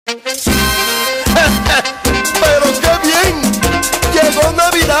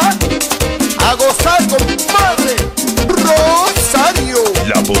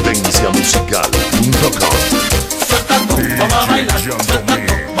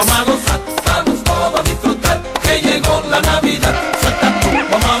Djyahndomix. Vamos a gozar, vamos todos a disfrutar, que llegó la Navidad. Suelta tú,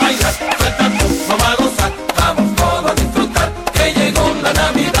 vamos a bailar, suelta tú, vamos a gozar, vamos todos a disfrutar, que llegó la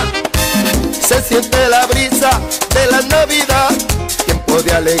Navidad. Se siente la brisa de la Navidad, tiempo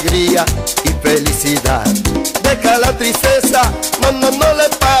de alegría y felicidad. Deja la tristeza, no le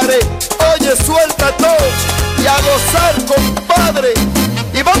pare. Oye, suelta todo y a gozar, compadre.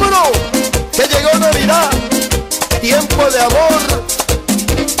 Y vámonos, que llegó Navidad, tiempo de amor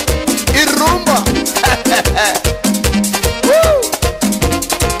y rumba.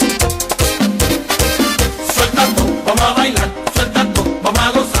 Suelta tú, vamos a bailar, suelta tú, vamos a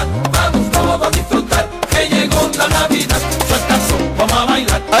gozar, vamos todos a disfrutar, que llegó la Navidad. Suelta tú, vamos a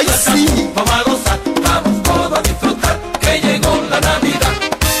bailar, ¡ay, suelta sí! tú, vamos a gozar, vamos todos a disfrutar, que llegó la Navidad.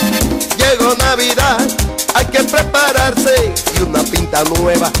 Llegó Navidad, hay que prepararse y una pinta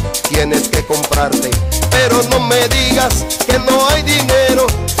nueva tienes que comprarte. Pero no me digas que no hay dinero.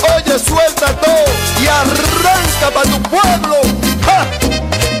 Oye, suelta todo y arranca pa' tu pueblo. ¡Ja!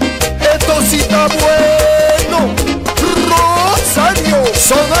 Esto sí está bueno. Rosario,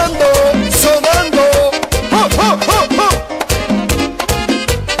 sonando, sonando. ¡Oh, oh, oh, oh!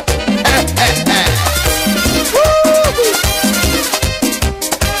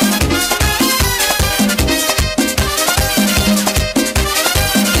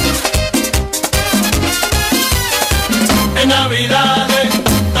 En Navidades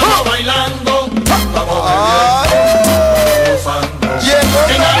estamos bailando, vamos bebiendo, gozando. Llegó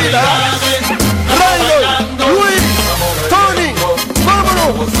En Navidad. Navidades estamos Raymond, bailando, Luis, vamos Tony, bebiendo, vámonos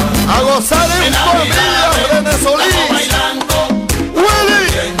gozando. a gozar en En familia. Navidades René estamos Solís, bailando, Willy,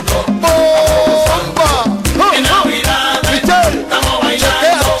 bebiendo, Bomba, en Navidades Michelle, estamos chequea,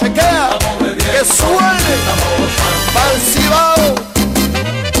 bailando, chequea, vamos bebiendo, que suene, estamos gozando. Pancibao,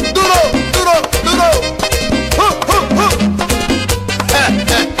 duro, duro, duro.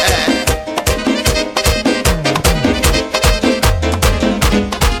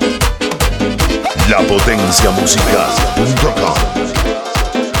 Lapotenciamusical.com.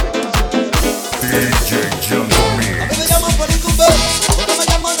 DJ Djyahndomix. Me llaman por Icumbe, porque me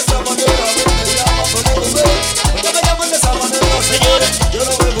llaman de esa manera. Me llaman por Icumbe, porque me llaman de esa manera. Señores, yo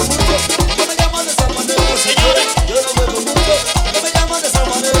no bebo mucho, porque me llaman de esa manera. Señores, yo no bebo mucho, porque me llaman de esa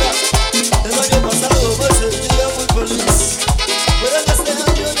manera. El año pasado me sentía muy feliz, pero en este año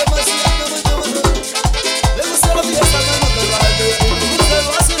yo me siento mucho mejor. Me gusta la fiesta, me gusta el baile, me gusta el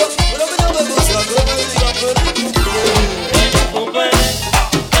vacío, pero a mí no me gusta que me digan por Icumbe.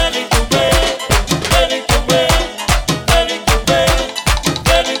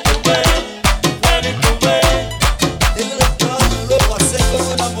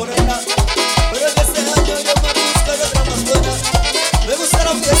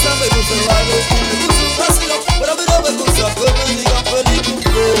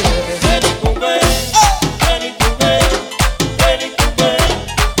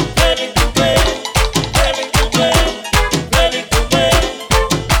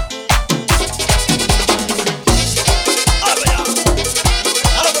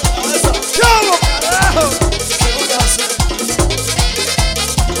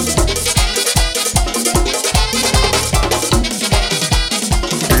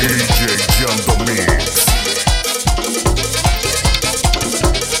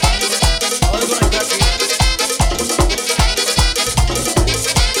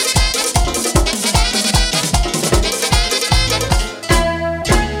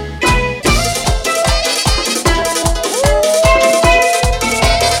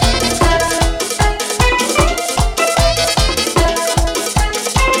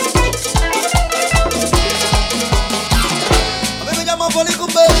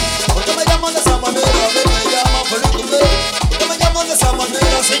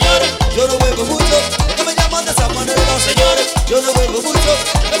 Yo no bebo mucho, que me llaman de esa manera, señores. Yo no bebo mucho,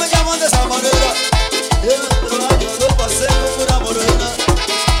 que me llaman de esa manera. El otro año lo pasé con una morena,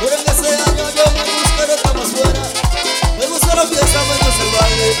 pero en ese año yo me buscaré otra más buena. Me gusta la fiesta, me gusta el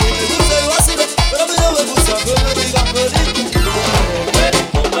baile y me gusta el vacío, pero a mí no me gusta que me digan feliz cumpleaños. Feliz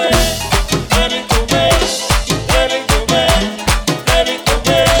cumpleaños, feliz cumpleaños, feliz cumpleaños, feliz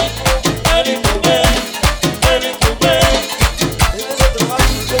cumpleaños, feliz cumpleaños, feliz cumpleaños. En el otro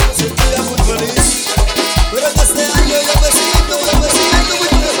año yo me sentía muy feliz, pero en este año yo me siento muy feliz.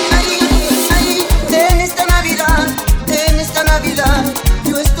 En esta Navidad,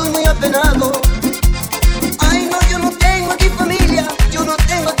 yo estoy muy apenado. Ay no, yo no tengo aquí familia,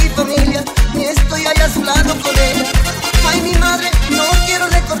 ni estoy allá a su lado con ella. Ay mi madre, no quiero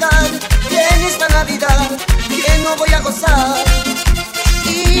recordar que en esta Navidad que no voy a gozar.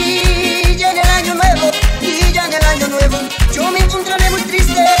 Y ya en el año nuevo, yo me encontré estaré muy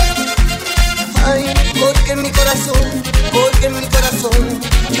triste. Ay, porque en mi corazón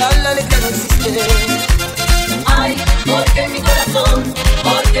ya la alegría no existe. Ay, porque en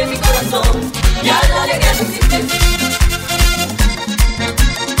mi corazón ya la alegría no existe.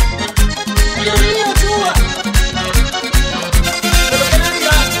 Dios mío, Cuba, pero qué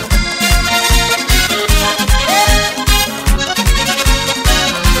Navidad.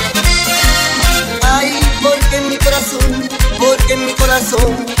 Ay, porque en mi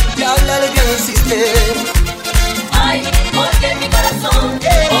corazón ya la alegría no existe. Ay, porque en mi corazón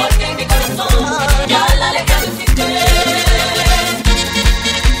ya la alegría no existe.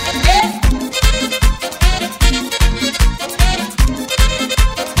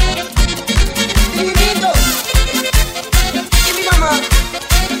 Mi niño y mi mamá.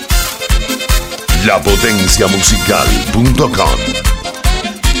 Lapotenciamusical.com.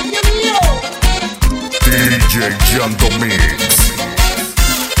 Dios mío. DJ Djyahndomix.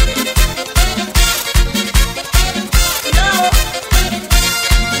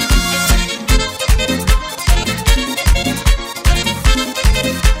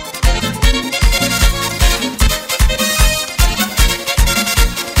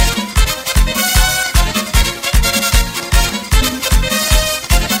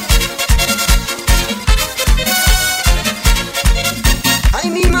 Ay,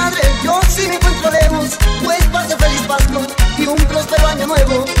 mi madre, yo sí me encuentro lejos, pues pase feliz Pascua y un próspero año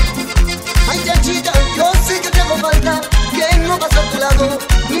nuevo. Ay, Yachita, yo sé que te hago falta, que no pasa a tu lado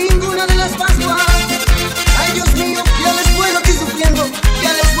ninguna de las Pascuas. Ay, Dios mío, ya les bueno aquí sufriendo,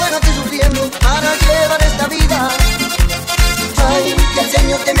 para llevar esta vida. Ay, que el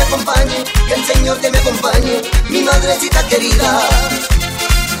Señor te me acompañe, mi madrecita querida.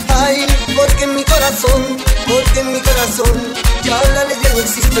 Ay, porque en mi corazón ya la alegría no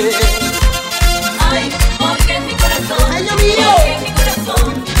existe. Ay, porque en mi corazón, Ay, Dios mío,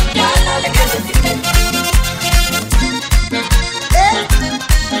 ya la alegría no existe.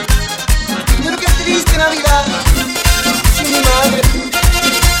 pero qué triste Navidad sin mi madre.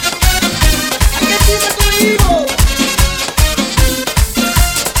 Ay, qué triste tu hijo.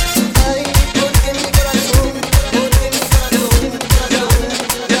 Ay, porque en mi corazón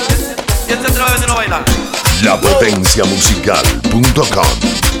 ¿Quién se atreve a venir a bailar? Lapotenciamusical.com.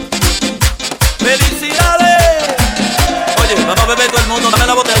 ¡Felicidades! Oye, vamos a beber todo el mundo. Dame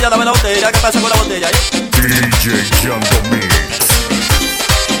la botella. ¿Qué pasa con la botella? DJ Djyahndomix.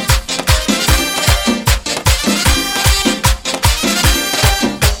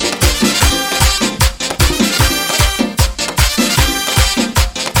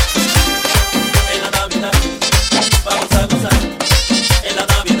 En la Navidad vamos a gozar. En la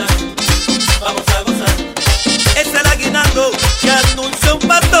Navidad vamos a gozar. Es el aguinaldo que anuncia un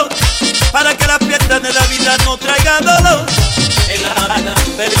pastor para que la fiesta de la vida no traiga dolor. En la Navidad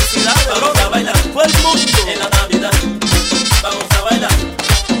Felicidades, vamos a bailar. todo el mundo. En la Navidad vamos a bailar.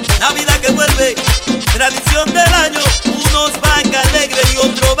 Navidad que vuelve, tradición del año. Unos van alegres y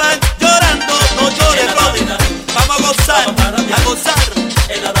otros van llorando. No llores, En la brother. Navidad Vamos a gozar, vamos a rabiar. a gozar.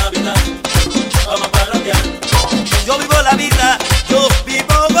 En la Navidad vamos a parrandear. Yo vivo la vida, yo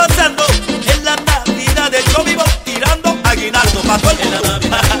vivo gozando. En la Navidad yo vivo tirando aguinaldo pa' todo el En la mundo.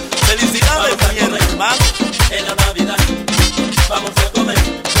 Navidad Felicidades, vamos a mi comer. hermano. En la Navidad vamos a comer.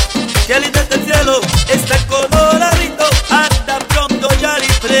 Que lindo está el cielo, está coloradito. Hasta pronto ya y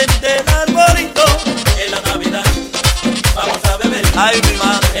prende el arbolito. En la Navidad vamos a beber. Ay, mi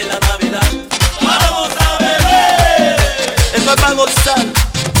madre, En la Navidad vamos a beber. esto es para gozar.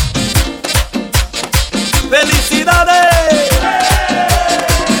 ¡Felicidades!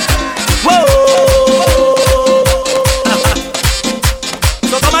 ¡Wow!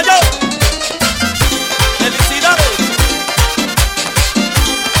 ¡Sotomayor! ¡Felicidades!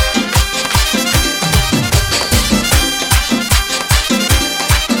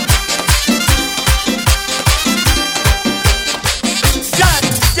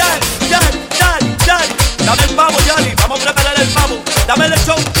 Yari. Dame el pavo, Yari. Vamos a preparar el pavo. Dame el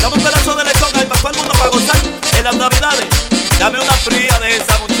lechón. Dame un pedazo de lechón. Ahí para todo el mundo para gozar en las navidades. Dame una fría de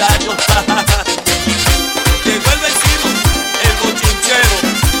esa, muchacho. Llegó el vecino, el bochinchero.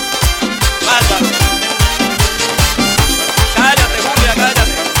 Bárbaro. Cállate, Julia,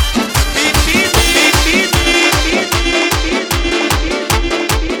 cállate.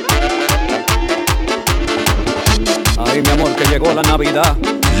 Ay, mi amor, que llegó la Navidad.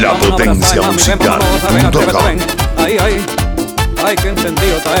 Lapotenciamusical.com. Ay, qué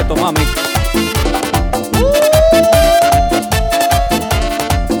encendido está esto, mami.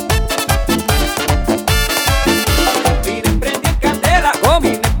 Vine, prendí en candela, ¿cómo?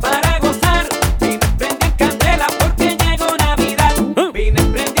 Vine para gozar. Vine, prendí en candela porque llegó Navidad.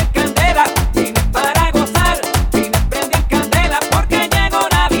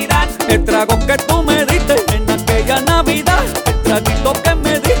 El trago que tú me diste en aquella Navidad, el traguito que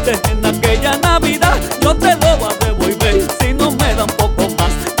me diste en aquella Navidad, yo te lo voy a devolver si no me dan poco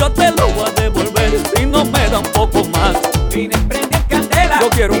más. Yo te lo voy a devolver si no me dan poco más. Vine prendí candela, yo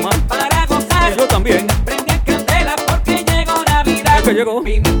quiero más para gozar. Y yo también. Vine prendí candela porque llegó Navidad. Es que llegó.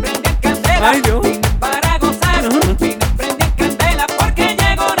 Vine prendí candela, Ay, Dios. vine para gozar. Vine prendí candela porque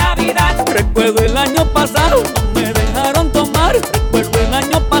llegó Navidad. Recuerdo el año pasado, no me dejaron tomar. Recuerdo el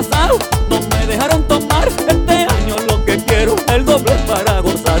año pasado, no me dejaron tomar. Este año lo que quiero, el doble para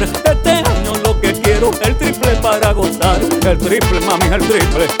gozar. Este año lo que quiero, el triple para gozar. El triple, mami, el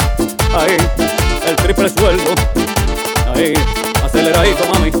triple. Ahí, el triple sueldo. Ahí, aceleradito,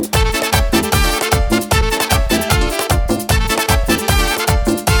 mami.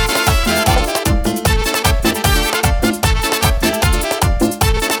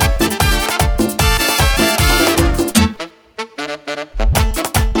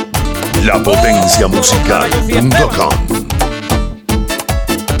 Lapotenciamusical.com.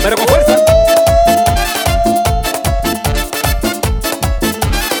 Pero con fuerza.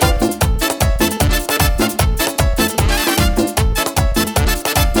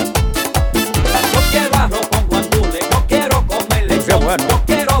 Yo quiero arroz con guandules, yo quiero comer lechón. Bueno. Yo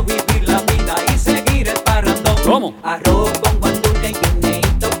quiero vivir la vida y seguir el parrandón. ¿Cómo? Arroz con guandules y un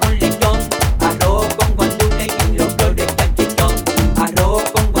neito con lechón. Arroz con guandules y los flores salchichón. Arroz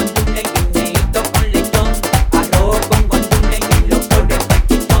con guandules y un neito con lechón. Arroz con guandules y los flores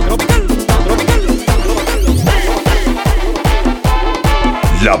salchichón. Tropical, tropical, tropical.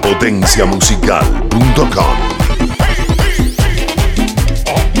 Lapotenciamusical.com.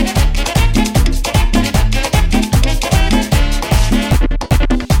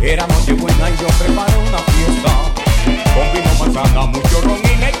 Era noche buena y yo preparé una fiesta con vino, manzana, mucho ron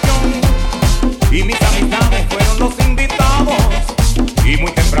y lechón. Y mis amistades fueron los invitados y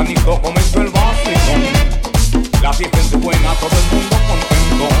muy tempranito comenzó el vacilón. La fiesta es buena, todo el mundo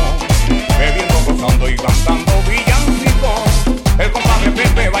contento, bebiendo, gozando y cantando villancicos. El compadre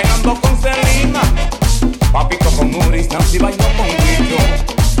Pepe bailando con Celina, Papito con Nuris, Nancy bailó con Guillo.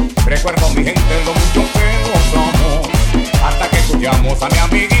 Recuerdo mi gente lo mucho que gozamos, hasta que escuchamos a mi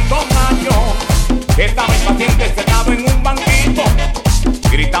amiguito Nacho, que estaba impaciente sentado en un banquito,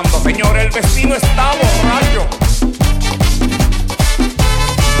 gritando: señor, el vecino está borracho.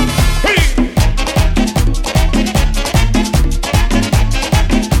 ¡Sí!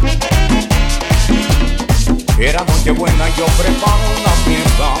 Era noche buena y yo preparo una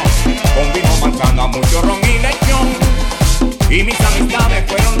fiesta con vino, manzana, mucho ron y lechón. Y mis amistades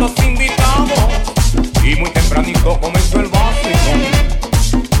fueron los invitados y muy tempranito comenzó el vacilón.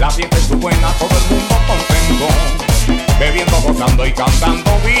 La fiesta es buena, todo el mundo contento, bebiendo, gozando y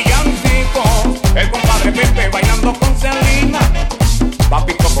cantando villancicos. El compadre Pepe bailando con Celina,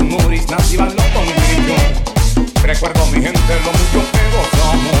 Papito con Nuris, Nancy bailó con Guillo. Recuerdo mi gente lo mucho que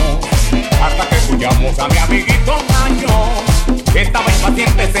gozamos, hasta que escuchamos a mi amiguito Nacho, que estaba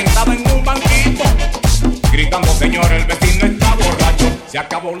impaciente sentado en un banquito, gritando: señor, el vecino está borracho. Se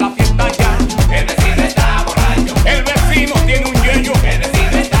acabó la fiesta ya, el vecino está borracho. El vecino tiene un yello, el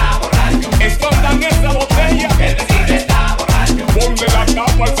vecino está borracho. Escondan esa botella, el vecino está borracho. Ponle la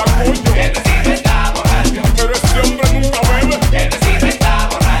tapa al sacollo, el vecino está borracho. Pero este hombre nunca bebe, el vecino está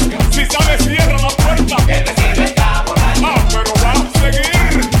borracho. Si sale cierra la puerta, el vecino está borracho. Ah, pero va a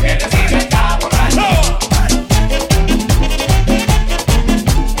seguir, el vecino está borracho.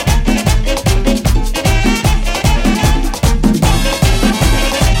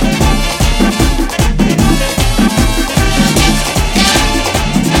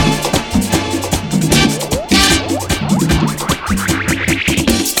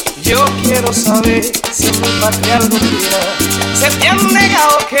 Yo quiero saber si en mi patria algún día se te han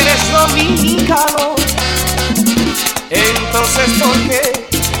negado que eres dominicano. Entonces, ¿por qué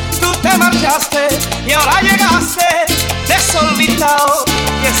tú te marchaste y ahora llegaste desorbitado?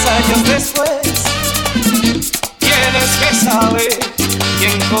 10 años después, tienes que saber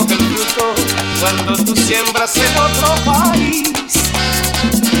quién coge el fruto cuando tú siembras en otro país.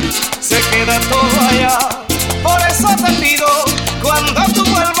 Se queda todo allá, por eso te pido, cuando tú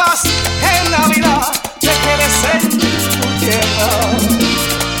vuelvas en Navidad, te quedes en tu tierra,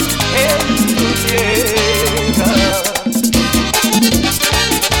 en tu tierra.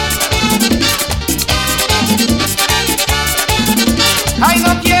 Ay,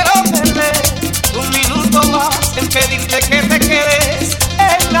 no quiero perder un minuto más en pedirte que te quedes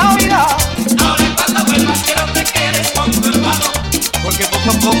en Navidad. Ahora cuando vuelvas quiero te quedes con tu hermano, porque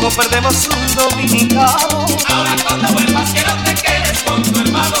poco a poco perdemos un dominicano. Ahora cuando vuelvas quiero te quedes con tu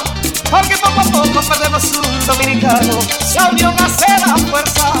hermano, porque poco a poco perdemos un dominicano. La unión hace la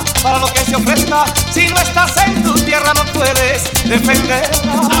fuerza para lo que se ofrezca. Si no estás en tu tierra no puedes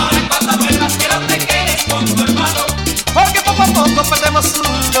defenderla. Ahora cuando vuelvas quiero te quedes con tu hermano, porque poco a poco perdemos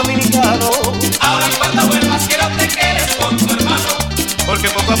un dominicano. ahora cuando vuelvas quiero te quedes con tu hermano, porque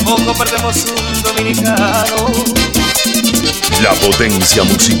poco a poco perdemos un dominicano.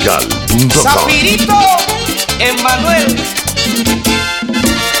 Lapotenciamusical.com. Zapirito, Emmanuel.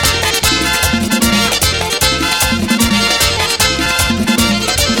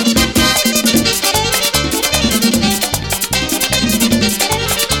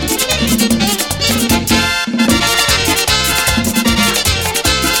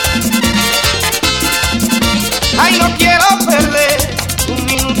 Ay, no quiero perder un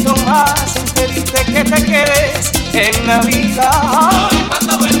minuto más en pedirte que te quedes en Navidad. ahora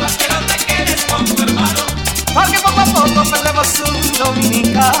cuando vuelvas quiero te quedes con tu hermano, Porque poco a poco perdemos un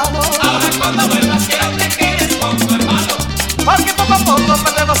dominicano. ahora cuando vuelvas quiero te quedes con tu hermano, Porque poco a poco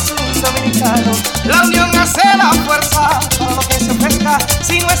perdemos un dominicano. La unión hace la fuerza para lo que se ofrezca.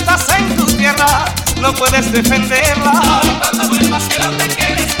 Si no estás en tu tierra, no puedes defenderla. ahora cuando vuelvas quiero te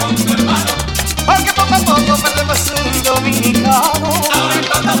quedes con tu hermano, Porque poco a poco perdemos un dominicano. ahora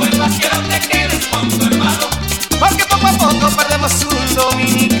cuando vuelvas quiero te quedes con tu hermano, Porque poco a poco perdemos un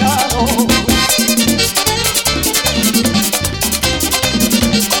dominicano.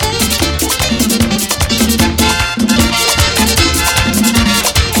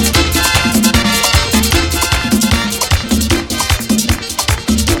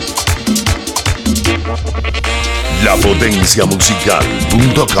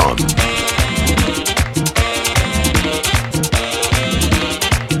 Lapotenciamusical.com.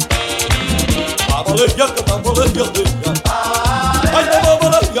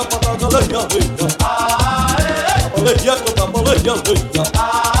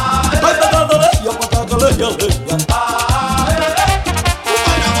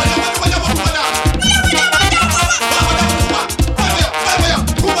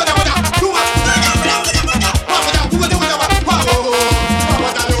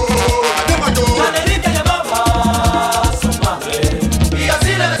 la nenita llamaba a su madre y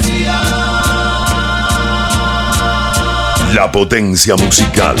así le decía.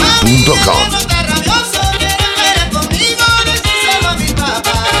 Lapotenciamusical.com.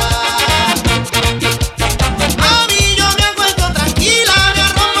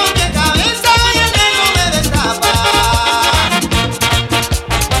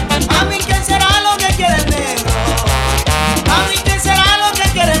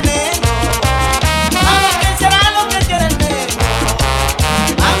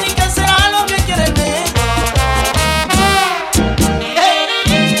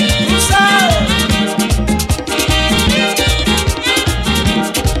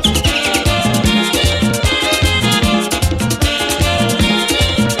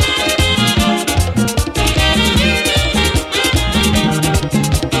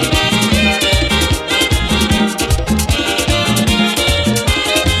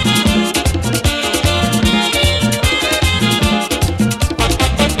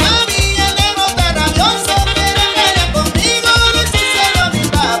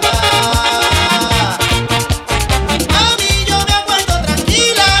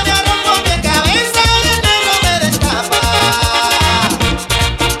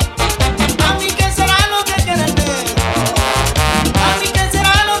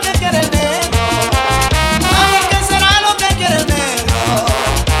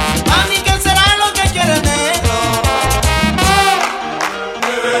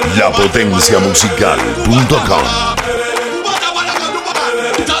 Lapotenciamusical.com.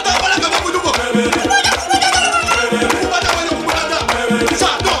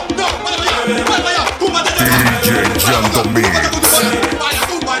 Djyahndomix.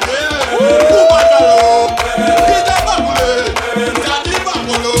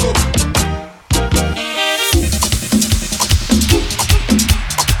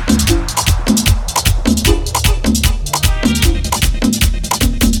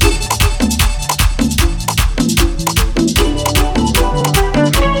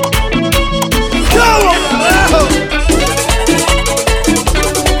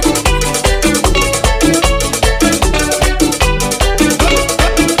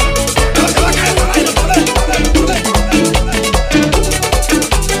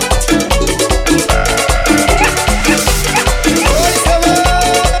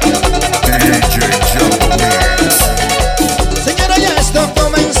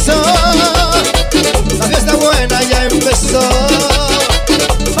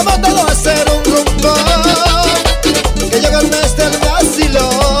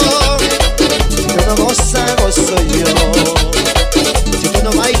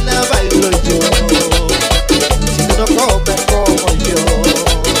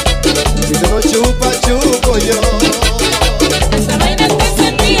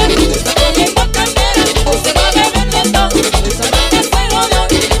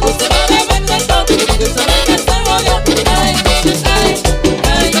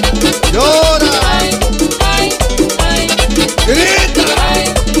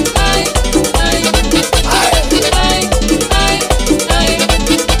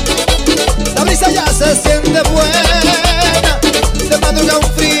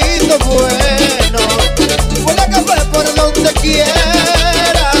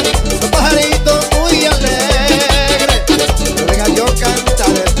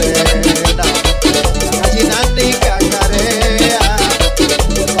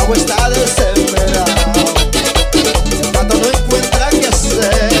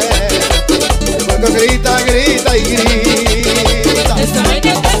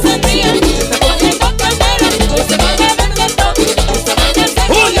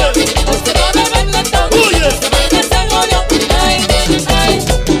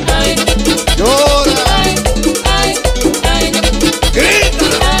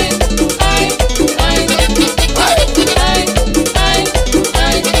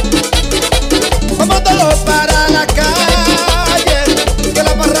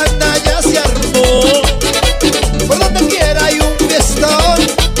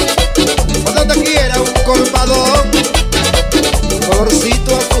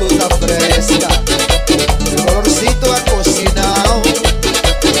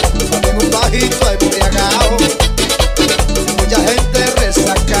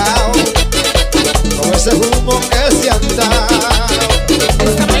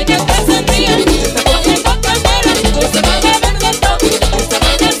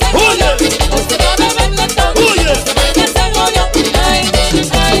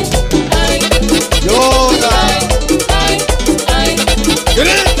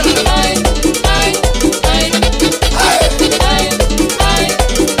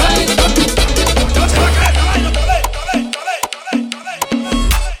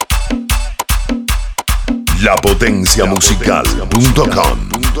 lapotenciamusical.com.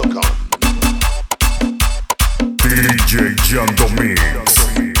 DJ Djyahndomix.